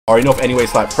or enough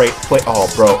anyways, like play.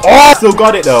 Oh, bro. Oh, still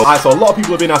got it though. Alright, so a lot of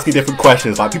people have been asking different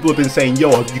questions. Like people have been saying,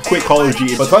 yo, have you quit Call of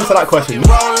Duty? But to answer that question,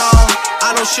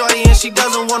 I know shorty and she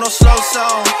doesn't want no slow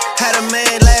song. Had a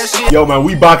man last year. Yo man,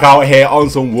 we back out here on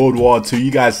some World War 2.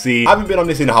 You guys see, I haven't been on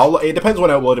this in how long? It depends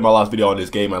when I uploaded my last video on this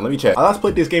game, man. Let me check. I last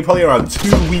played this game probably around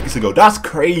 2 weeks ago. That's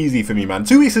crazy for me, man.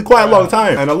 2 weeks is quite a long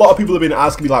time. And a lot of people have been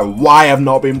asking me like why I've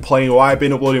not been playing, why I've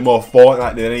been uploading more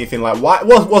Fortnite than anything. Like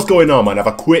what's going on, man? Have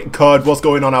I quit COD? What's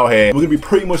going on out here? We're gonna be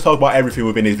pretty much talking about everything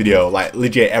within this video, like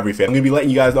legit everything. I'm gonna be letting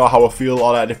you guys know how I feel,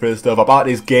 all that different stuff about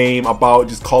this game, about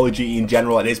just Call of Duty in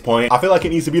general at this point. I feel like it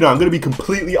needs to be done. I'm gonna be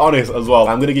completely honest as well.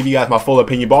 I'm gonna give you guys my full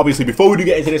opinion, but obviously before we do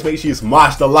get into this, make sure you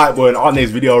smash the like button on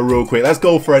this video real quick. Let's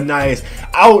go for a nice,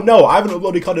 I don't know, I haven't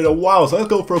uploaded COD in a while, so let's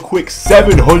go for a quick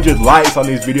 700 likes on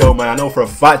this video, man. I know for a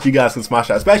fact you guys can smash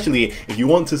that, especially if you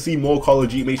want to see more Call of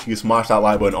Duty. Make sure you smash that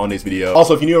like button on this video.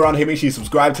 Also, if you're new around here, make sure you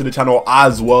subscribe to the channel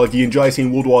as well. If you enjoy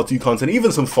seeing World War 2 content,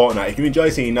 even some Fortnite, if you enjoy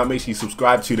seeing that, make sure you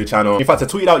subscribe to the channel. In fact, I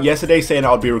tweeted out yesterday saying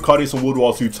I would be recording some World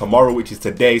War 2 tomorrow, which is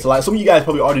today. So like some of you guys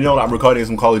probably already know that I'm recording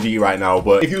some Call of Duty right now,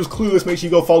 but if you was clueless, make sure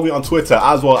you go follow me on Twitter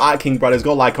as well at King Braderz.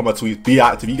 Go like on my tweets, be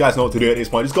active. You guys know what to do at this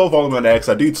point. Just go follow me on there because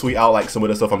I do tweet out like some of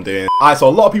the stuff I'm doing. Alright, so a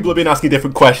lot of people have been asking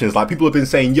different questions. Like people have been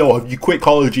saying, yo, have you quit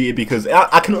Call of Duty? Because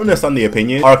I can understand the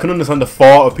opinion, or I can understand the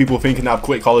thought of people thinking that I've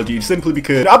quit Call of Duty simply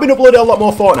because I've been uploading a lot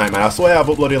more Fortnite, man. I swear I've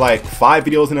uploaded like 5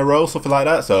 videos in a row, something like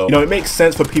that. So, you know, it makes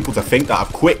sense for people to think that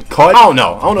I've quit COD. I don't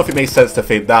know if it makes sense to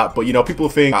think that, but you know, people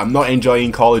think I'm not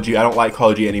enjoying Call of Duty. I don't like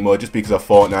Call of Duty anymore just because of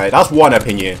Fortnite. That's one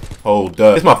opinion. Oh,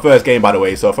 duh. It's my first game, by the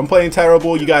way, so if I'm playing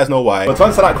terrible, you guys know why. But to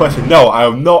answer that question, no, I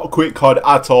have not quit COD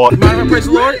at all. Praise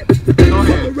the Lord. Go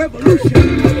ahead.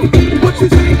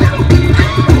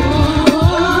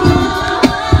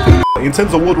 In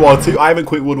terms of World War 2, I haven't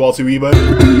quit World War 2 either.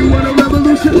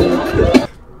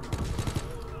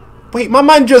 Wait, my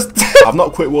man just... I've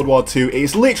not quit World War 2.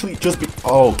 It's literally just...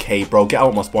 Okay, bro, get out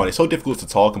of my spawn. It's so difficult to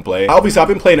talk and play. Obviously, I've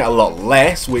been playing it a lot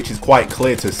less, which is quite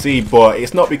clear to see, but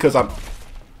it's not because I'm...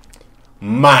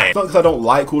 Man. It's not because I don't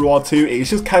like World War 2. It's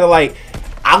just kind of like...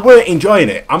 I weren't enjoying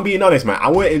it. I'm being honest, man.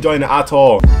 I weren't enjoying it at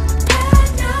all.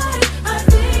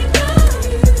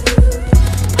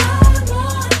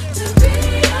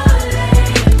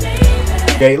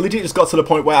 Yeah, it legit just got to the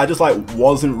point where I just like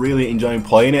wasn't really enjoying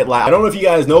playing it. Like, I don't know if you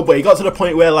guys know, but it got to the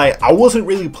point where like I wasn't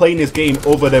really playing this game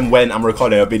other than when I'm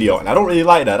recording a video, and I don't really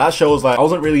like that. That shows like I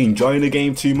wasn't really enjoying the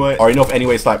game too much, or enough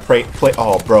anyways, like play.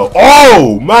 Oh, bro.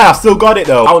 Oh man, I still got it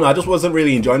though. I don't know, I just wasn't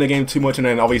really enjoying the game too much, and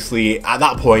then obviously at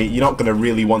that point you're not gonna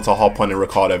really want to hop on and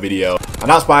record a video, and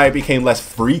that's why it became less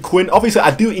frequent. Obviously, I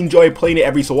do enjoy playing it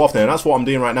every so often, and that's what I'm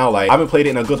doing right now. Like, I haven't played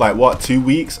it in a good like what 2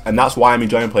 weeks, and that's why I'm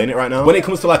enjoying playing it right now. When it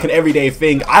comes to like an everyday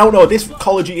thing, I don't know, this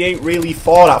Call of Duty ain't really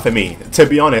for that for me, to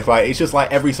be honest. Like, it's just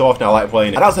like every so often I like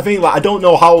playing it, and that's the thing. Like, I don't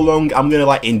know how long I'm gonna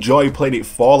like enjoy playing it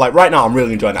for. Like right now I'm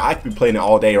really enjoying it. I could be playing it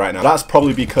all day right now. That's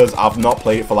probably because I've not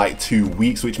played it for like 2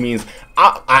 weeks, which means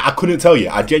I couldn't tell you.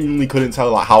 I genuinely couldn't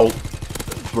tell like how.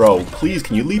 Bro, please,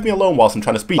 can you leave me alone whilst I'm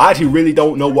trying to speak? I actually really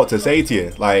don't know what to say to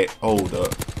you. Like, hold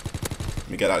up. Let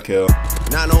me get that kill.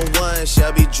 901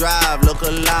 Shelby Drive, look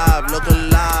alive, look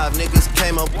alive. Niggas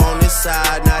came up on this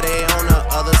side, now they on the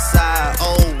other side.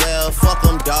 Oh well, fuck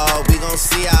them, dog. We gon'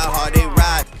 see how hard they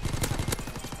ride.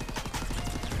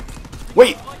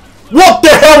 Wait, what the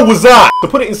hell was that? To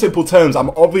put it in simple terms, I'm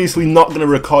obviously not going to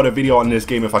record a video on this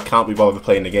game if I can't be bothered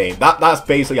playing the game. That's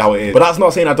basically how it is. But that's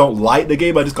not saying I don't like the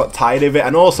game, I just got tired of it.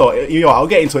 And also, you know, I'll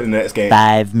get into it in the next game.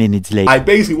 5 minutes later.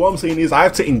 Basically what I'm saying is I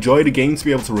have to enjoy the game to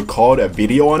be able to record a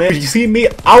video on it. You see me,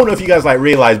 I don't know if you guys like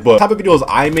realize, but the type of videos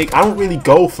I make, I don't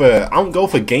go for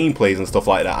gameplays and stuff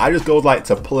like that. I just go like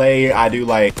to play. I do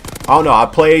like, I don't know, I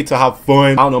play to have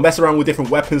fun. I don't know, mess around with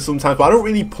different weapons sometimes, but I don't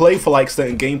really play for like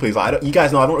certain gameplays. Like, you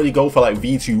guys know I don't really go for like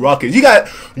V2 rockets.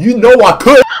 You know I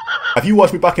could. If you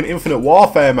watch me back in Infinite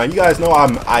Warfare, man, you guys know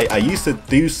I used to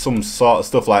do some sort of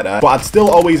stuff like that, but I'd still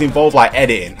always involve like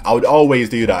editing. I would always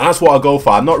do that, and that's what I go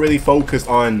for. I'm not really focused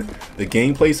on the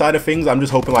gameplay side of things. I'm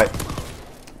just hoping like,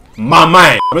 my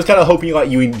man, I'm just kind of hoping like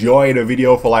you enjoy the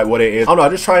video for like what it is. I don't know, I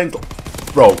just try and...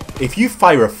 Bro, if you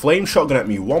fire a flame shotgun at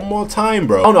me one more time,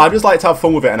 bro. I don't know, I just like to have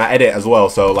fun with it, and I edit as well.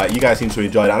 So, like, you guys seem to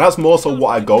enjoy that. And that's more so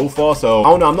what I go for. So, I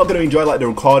don't know, I'm not going to enjoy, like, the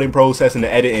recording process and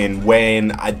the editing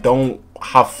when I don't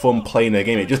have fun playing the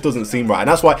game. It just doesn't seem right. And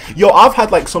that's why, yo, I've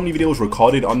had, like, so many videos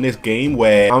recorded on this game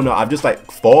where, I don't know, I've just, like,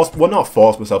 not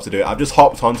forced myself to do it. I've just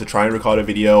hopped on to try and record a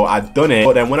video. I've done it.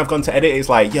 But then when I've gone to edit, it's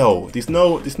like, yo, there's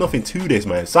nothing to this,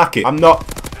 man. Sack it. I'm not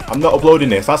uploading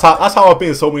this. That's how I've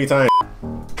been so many times.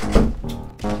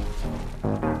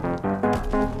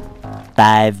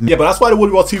 5 minutes. Yeah, but that's why the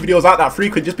World War 2 videos aren't that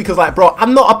frequent, just because, like, bro,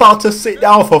 I'm not about to sit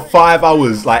down for 5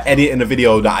 hours, like, editing a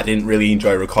video that I didn't really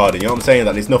enjoy recording. You know what I'm saying?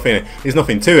 That there's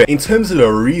nothing to it. In terms of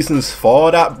the reasons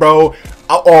for that, bro,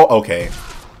 okay.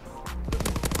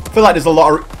 I feel like there's a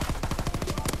lot of...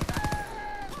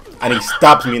 And he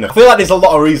stabs me in the... I feel like there's a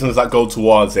lot of reasons that go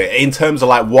towards it in terms of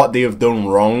like what they have done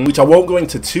wrong, which I won't go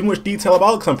into too much detail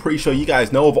about because I'm pretty sure you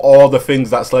guys know of all the things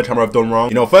that Sledgehammer have done wrong.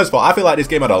 You know, first of all, I feel like this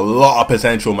game had a lot of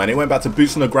potential, man. It went back to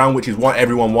boots on the ground, which is what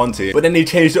everyone wanted, but then they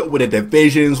changed it up with the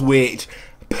divisions, which...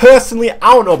 Personally,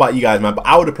 I don't know about you guys, man, but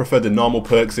I would have preferred the normal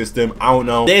perk system. I don't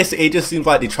know. This, it just seems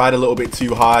like they tried a little bit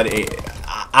too hard.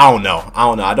 I don't know.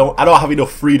 I don't have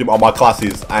enough freedom on my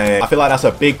classes, and I feel like that's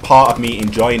a big part of me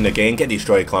enjoying the game. Get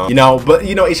destroyed, clown. You know, but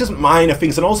you know, it's just minor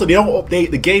things, and also they don't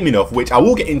update the game enough, which I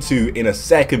will get into in a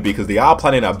second because they are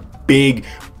planning a big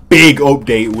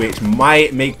update which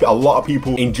might make a lot of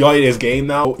people enjoy this game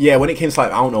now. Yeah, when it comes to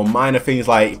like, I don't know, minor things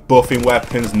like buffing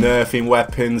weapons, nerfing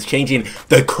weapons, changing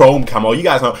the chrome camo. You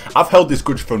guys know I've held this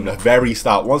grudge from the very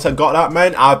start. Once I got that,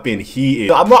 man, I've been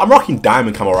heated. I'm rocking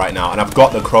diamond camo right now, and I've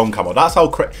got the chrome camo. That's how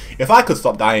if I could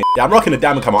stop dying. Yeah, I'm rocking the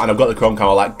diamond camo and I've got the chrome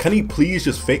camo. Like, can he please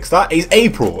just fix that? It's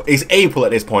April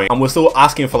at this point, and we're still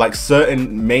asking for like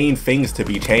certain main things to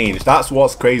be changed. That's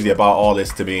what's crazy about all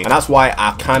this to me, and that's why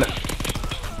I kind of...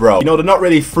 Bro, you know, they're not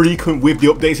really frequent with the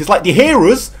updates. It's like they hear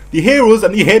us and they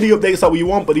hear the updates that we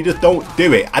want, but they just don't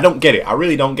do it. I don't get it. I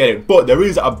really don't get it. But there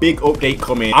is a big update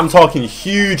coming. I'm talking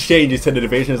huge changes to the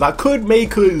divisions that could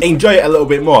make us enjoy it a little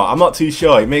bit more. I'm not too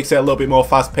sure. It makes it a little bit more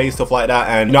fast-paced, stuff like that.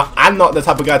 And, you know, I'm not the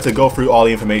type of guy to go through all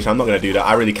the information. I'm not going to do that.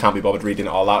 I really can't be bothered reading it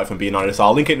all out, if I'm being honest.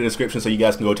 I'll link it in the description so you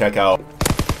guys can go check out.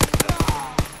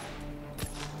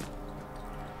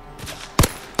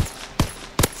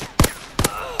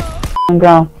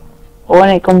 Ground. When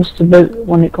it comes to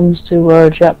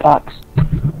jetpacks,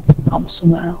 I'm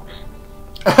something else.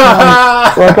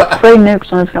 Well, I got 3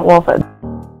 nukes on Infinite Warfare.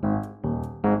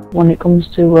 When it comes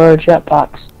to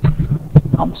jetpacks,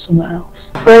 I'm something else.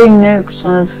 3 nukes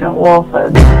on Infinite Warfare.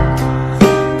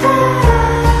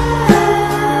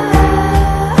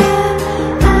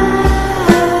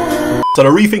 So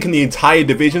they're rethinking the entire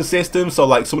division system. So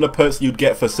like some of the perks you'd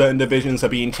get for certain divisions are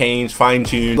being changed,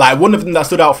 fine-tuned. Like one of them that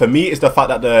stood out for me is the fact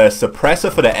that the suppressor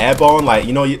for the airborne, like,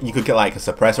 you know, you could get like a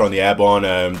suppressor on the airborne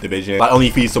division, like only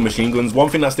for some machine guns. One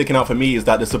thing that's sticking out for me is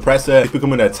that the suppressor is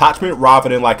becoming an attachment rather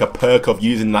than like a perk of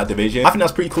using that division. I think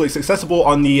that's pretty cool. It's accessible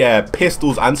on the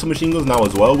pistols and some machine guns now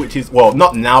as well, which is, well,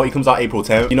 not now, it comes out April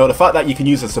 10th. You know, the fact that you can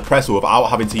use a suppressor without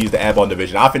having to use the airborne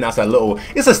division, I think that's a little,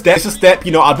 it's a step.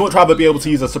 You know, I'd much rather be able to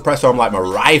use a suppressor on like my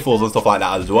rifles and stuff like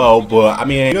that as well, but I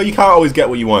mean, you know, you can't always get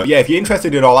what you want. But yeah, if you're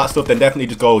interested in all that stuff, then definitely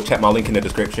just go check my link in the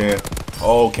description.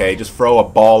 Okay, just throw a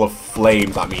ball of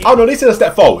flames at me. Oh no, this is a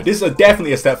step forward. This is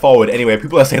definitely a step forward. Anyway,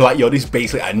 people are saying like, yo, this is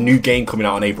basically a new game coming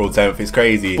out on April 10th. It's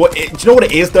crazy. But do you know what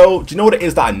it is though? Do you know what it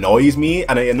is that annoys me?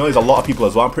 And it annoys a lot of people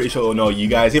as well. I'm pretty sure it'll know you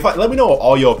guys. Let me know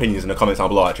all your opinions in the comments down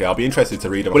below, actually. I'll be interested to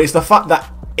read them. But it's the fact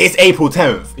that it's April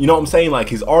 10th. You know what I'm saying?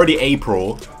 Like, it's already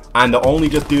April, and they're only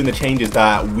just doing the changes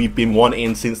that we've been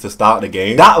wanting since the start of the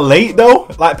game. That late though?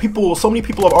 Like, so many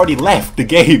people have already left the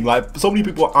game. Like, so many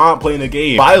people aren't playing the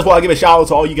game. But I just want to give a shout out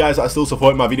to all you guys that are still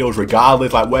supporting my videos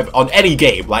regardless, like whether on any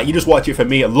game. Like, you just watch it for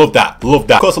me. I love that. Love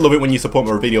that. Of course I love it when you support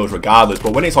my videos regardless,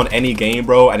 but when it's on any game,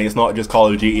 bro, and it's not just Call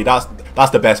of Duty, that's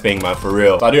the best thing, man, for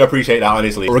real. So I do appreciate that,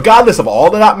 honestly. But regardless of all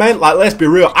of that, man, like, let's be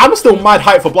real, I'm still mad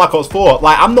hyped for Black Ops 4.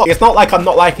 Like, it's not like I'm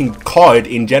not liking COD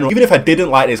in general. Even if I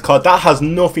didn't like this COD, that has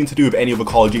nothing to do with any other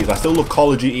Call of Duty. I still love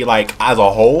Call of Duty, like, as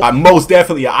a whole. Like, most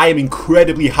definitely, I am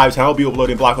incredibly hyped, and I'll be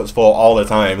uploading Black Ops 4 all the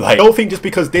time. Like, I don't think just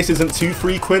because this isn't too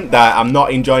frequent that I'm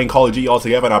not enjoying Call of Duty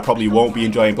altogether, and I probably won't be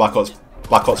enjoying Black Ops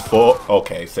 4.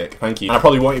 Okay, sick. Thank you. And I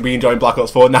probably won't be enjoying Black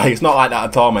Ops 4. Nah, it's not like that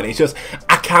at all, man. It's just,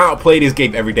 I can't play this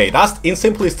game every day. That's, in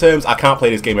simplest terms, I can't play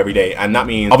this game every day. And that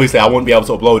means, obviously, I won't be able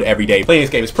to upload every day. Playing this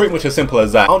game is pretty much as simple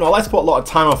as that. I don't know, I like to put a lot of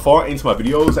time and thought into my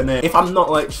videos. And then, if I'm not,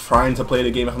 like, trying to play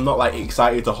the game, if I'm not, like,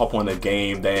 excited to hop on the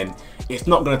game, then it's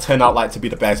not going to turn out, like, to be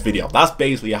the best video. That's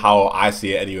basically how I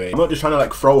see it anyway. I'm not just trying to,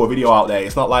 like, throw a video out there.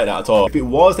 It's not like that at all. If it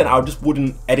was, then I just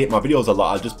wouldn't edit my videos a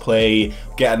lot. I'd just play,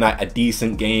 get a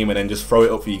decent game, and then just throw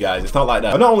it up for you guys. It's not like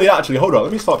that. But not only that, actually, hold on,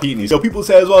 let me stop eating these. So people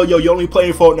say as well, yo, you're only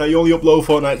playing Fortnite, you only upload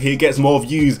Fortnite, he gets more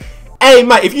views. Hey,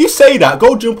 mate, if you say that,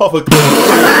 go jump off a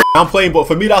I'm playing, but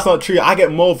for me that's not true. I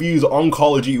get more views on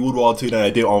Call of Duty World War 2 than I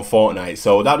do on Fortnite,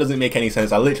 so that doesn't make any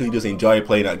sense. I literally just enjoy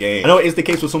playing that game. I know it is the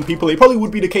case for some people. It probably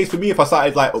would be the case for me if I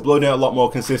started like uploading it a lot more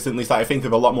consistently, started thinking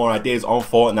of a lot more ideas on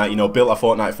Fortnite, you know, built a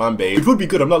Fortnite fan base, which would be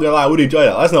good. I'm not gonna lie, I would enjoy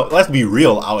that. Let's be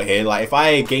real out here. Like if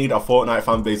I gained a Fortnite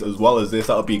fan base as well as this,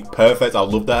 that would be perfect. I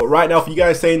love that. But right now, for you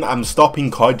guys saying that I'm stopping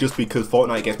COD just because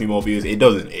Fortnite gets me more views, it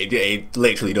doesn't. It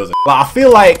literally doesn't. But I feel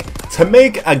like to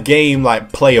make a game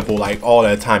like playable like all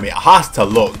the time, it has to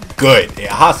look good. It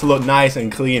has to look nice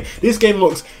and clean. This game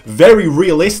looks very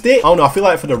realistic. I don't know, I feel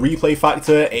like for the replay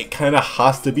factor, it kind of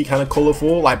has to be kind of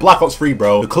colorful. Like Black Ops 3,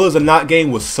 bro, the colors in that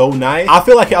game was so nice. I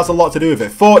feel like it has a lot to do with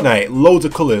it. Fortnite, loads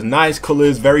of colors, nice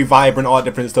colors, very vibrant, all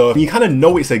different stuff. You kind of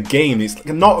know it's a game. It's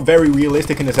not very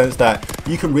realistic in the sense that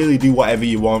you can really do whatever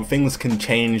you want. Things can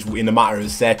change in a matter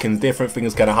of seconds. Different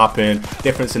things can happen,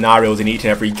 different scenarios in each and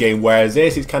every game, whereas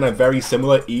this is kind of very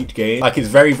similar each game. Like it's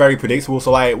very predictable. So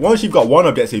like once you've got one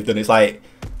objective done, it's like,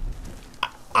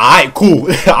 alright, cool,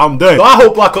 I'm done. So I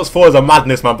hope Black Ops 4 is a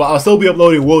madness, man, but I'll still be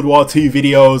uploading World War 2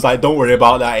 videos. Like, don't worry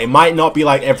about that. It might not be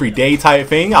like every day type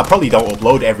thing. I probably don't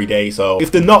upload every day, so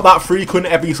if they're not that frequent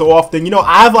every so often, you know,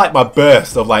 I have like my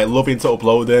burst of like loving to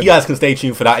upload them. You guys can stay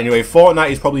tuned for that. Anyway,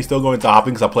 Fortnite is probably still going to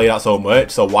happen because I play that so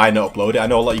much, so why not upload it? I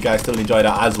know a lot of you guys still enjoy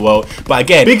that as well. But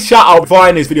again, big shout out before I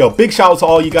end this video, big shout out to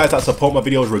all you guys that support my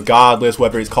videos regardless,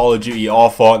 whether it's Call of Duty or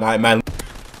Fortnite, man.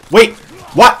 Wait,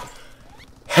 what?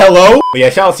 Hello? But yeah,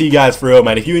 shout out to you guys for real,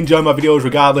 man. If you enjoy my videos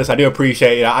regardless, I do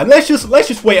appreciate that. And let's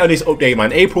just wait on this update,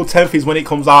 man. April 10th is when it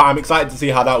comes out. I'm excited to see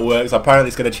how that works. Apparently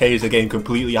it's gonna change the game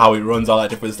completely, how it runs, all that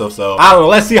different stuff. So I don't know,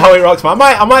 let's see how it rocks, man.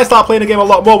 I might start playing the game a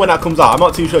lot more when that comes out. I'm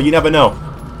not too sure, you never know.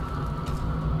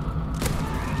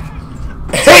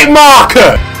 Hit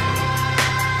marker!